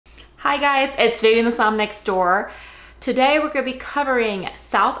Hi guys, it's Vivian the Somm Next Door. Today we're going to be covering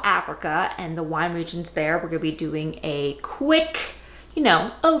South Africa and the wine regions there. We're going to be doing a quick,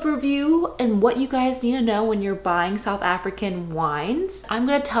 overview and what you guys need to know when you're buying South African wines. I'm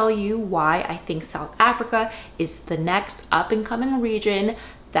going to tell you why I think South Africa is the next up and coming region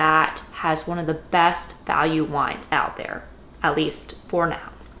that has one of the best value wines out there, at least for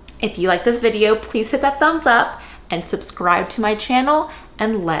now. If you like this video, please hit that thumbs up and subscribe to my channel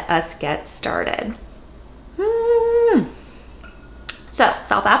and let us get started. So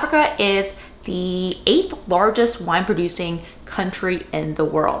South Africa is the 8th largest wine producing country in the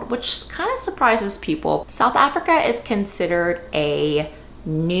world, which kind of surprises people. South Africa is considered a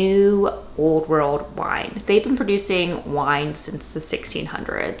new old world wine. They've been producing wine since the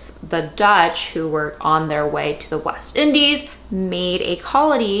 1600s. The Dutch, who were on their way to the West Indies, made a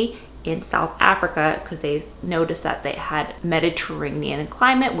colony in South Africa because they noticed that they had Mediterranean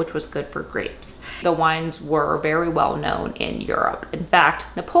climate, which was good for grapes. The wines were very well known in Europe. In fact,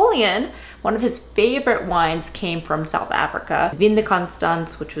 Napoleon, one of his favorite wines came from South Africa,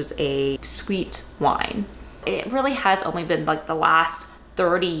 Wildekrans, which was a sweet wine. It really has only been like the last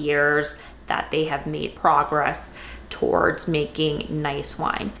 30 years that they have made progress towards making nice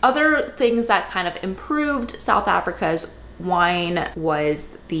wine. Other things that kind of improved South Africa's wine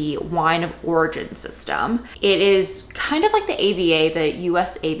was the wine of origin system. It is kind of like the AVA, the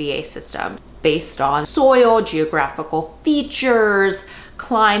US AVA system, based on soil, geographical features,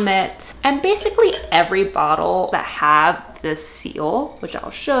 climate, and basically every bottle that have this seal, which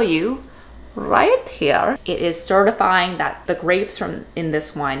I'll show you right here, it is certifying that the grapes in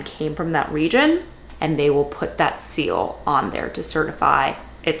this wine came from that region, and they will put that seal on there to certify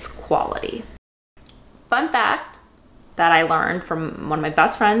its quality. Fun fact that I learned from one of my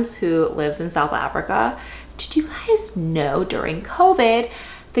best friends who lives in South Africa. Did you guys know during COVID,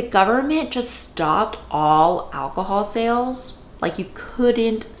 the government just stopped all alcohol sales? Like, you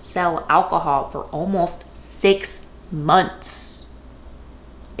couldn't sell alcohol for almost 6 months.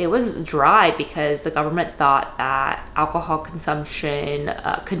 It was dry because the government thought that alcohol consumption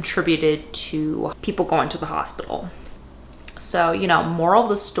contributed to people going to the hospital. So, moral of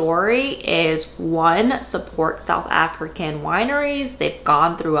the story is 1, support South African wineries. They've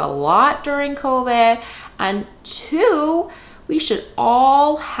gone through a lot during COVID. And 2, we should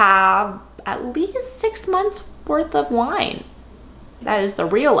all have at least 6 months worth of wine. That is the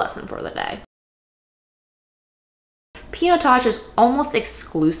real lesson for the day. Pinotage is almost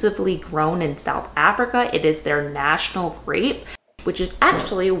exclusively grown in South Africa. It is their national grape, which is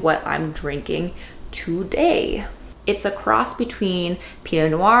actually what I'm drinking today. It's a cross between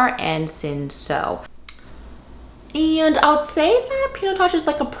Pinot Noir and Cinsault. And I would say that Pinotage is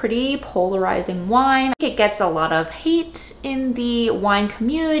like a pretty polarizing wine. It gets a lot of hate in the wine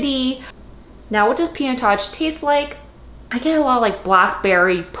community. Now, what does Pinotage taste like? I get a lot of like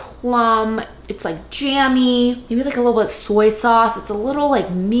blackberry, plum. It's like jammy, maybe like a little bit of soy sauce. It's a little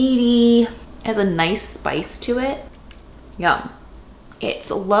like meaty. It has a nice spice to it. Yum. It's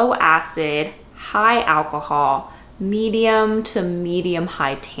low acid, high alcohol, medium to medium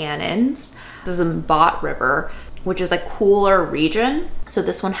high tannins. This is in Bot River, which is a cooler region. So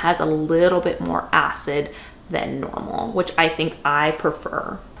this one has a little bit more acid than normal, which I think I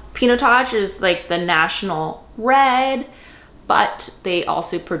prefer. Pinotage is like the national red, but they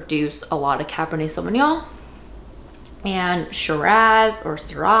also produce a lot of Cabernet Sauvignon and Shiraz or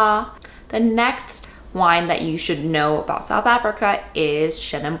Syrah. The next wine that you should know about South Africa is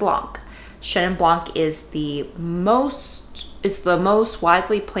Chenin Blanc. Chenin Blanc is the most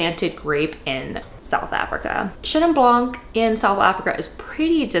widely planted grape in South Africa. Chenin Blanc in South Africa is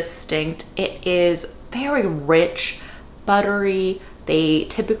pretty distinct. It is very rich, buttery. They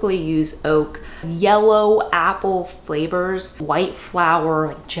typically use oak, yellow apple flavors, white flower,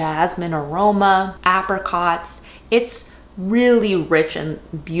 like jasmine aroma, apricots. It's really rich and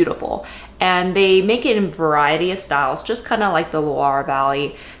beautiful. And they make it in a variety of styles, just kind of like the Loire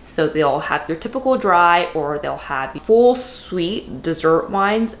Valley. So they'll have your typical dry, or they'll have full sweet dessert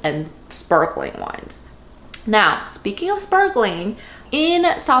wines and sparkling wines. Now, speaking of sparkling,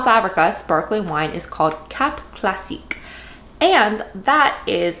 in South Africa, sparkling wine is called Cap Classique. And that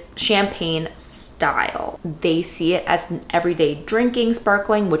is champagne style. They see it as an everyday drinking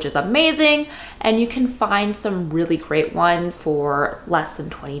sparkling, which is amazing. And you can find some really great ones for less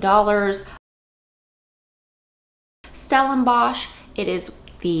than $20. Stellenbosch, it is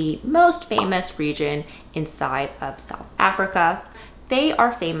the most famous region inside of South Africa. They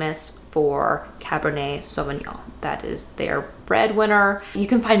are famous for Cabernet Sauvignon. That is their breadwinner. You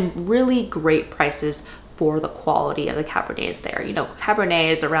can find really great prices for the quality of the Cabernets there. You know,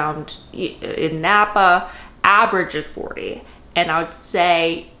 Cabernet is around, in Napa, average is 40. And I would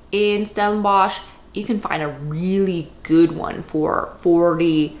say in Stellenbosch, you can find a really good one for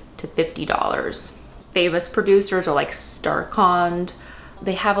 $40 to $50. Famous producers are like Starkond.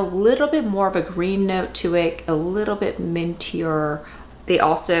 They have a little bit more of a green note to it, a little bit mintier. They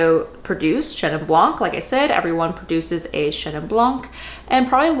also produce Chenin Blanc. Like I said, everyone produces a Chenin Blanc. And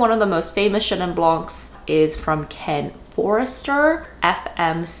probably one of the most famous Chenin Blancs is from Ken Forrester,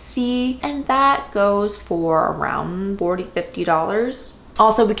 FMC, and that goes for around $40, $50.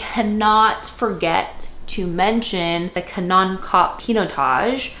 Also, we cannot forget to mention the Chenin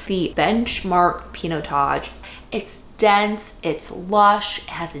Pinotage, the benchmark Pinotage. It's dense, it's lush, it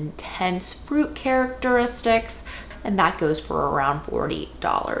has intense fruit characteristics, and that goes for around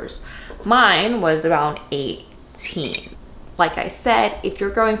 $40. Mine was around $18. Like I said, if you're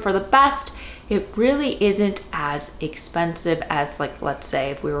going for the best, it really isn't as expensive as, like, let's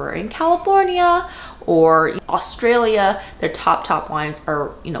say if we were in California or Australia, their top wines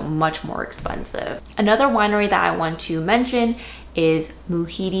are, you know, much more expensive. Another winery that I want to mention is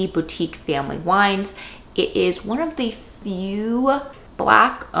Muhidi Boutique Family Wines. It is one of the few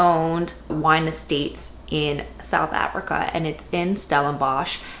Black-owned wine estates in South Africa, and it's in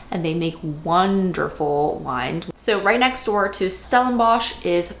Stellenbosch, and they make wonderful wines. So right next door to Stellenbosch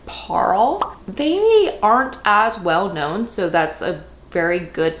is Paarl. They aren't as well known, so that's a very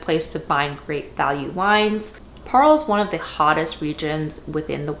good place to find great value wines. Paarl is one of the hottest regions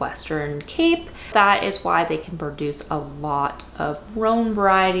within the Western Cape. That is why they can produce a lot of Rhone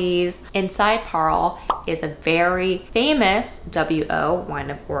varieties. Inside Paarl is a very famous WO wine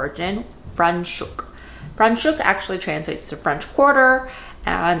of origin, Franschhoek. Franschhoek actually translates to French Quarter,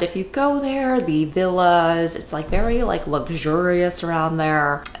 and if you go there, the villas, it's like very like luxurious around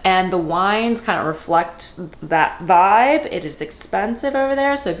there, and the wines kind of reflect that vibe. It is expensive over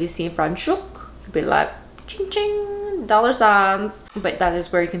there, so if you see Franschhoek, you'll be like, ching ching, dollar signs. But that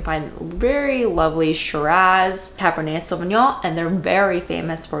is where you can find very lovely Shiraz, Cabernet Sauvignon, and they're very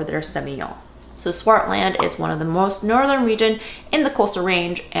famous for their Semillon. So Swartland is one of the most northern region in the coastal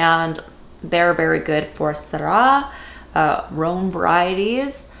range, and they're very good for Syrah, Rhone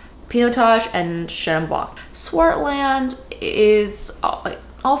varieties, Pinotage, and Chenin Blanc. Swartland is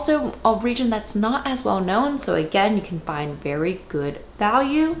also a region that's not as well known, so again, you can find very good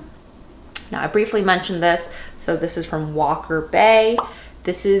value. Now, I briefly mentioned this, so this is from Walker Bay.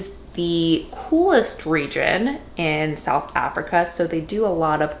 This is the coolest region in South Africa, so they do a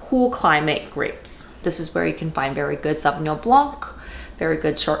lot of cool climate grapes. This is where you can find very good Sauvignon Blanc, very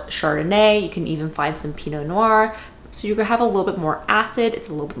good Chardonnay. You can even find some Pinot Noir. So you're gonna have a little bit more acid. It's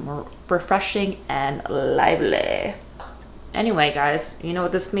a little bit more refreshing and lively. Anyway, guys, you know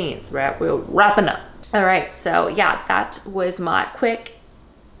what this means, right? We're wrapping up. All right, so yeah, that was my quick,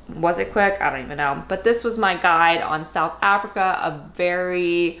 was it quick? I don't even know. But this was my guide on South Africa, a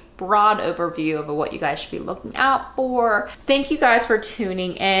very broad overview of what you guys should be looking out for. Thank you guys for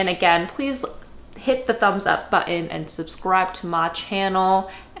tuning in. Again, please hit the thumbs up button and subscribe to my channel,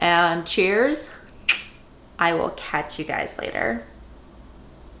 and cheers. I will catch you guys later.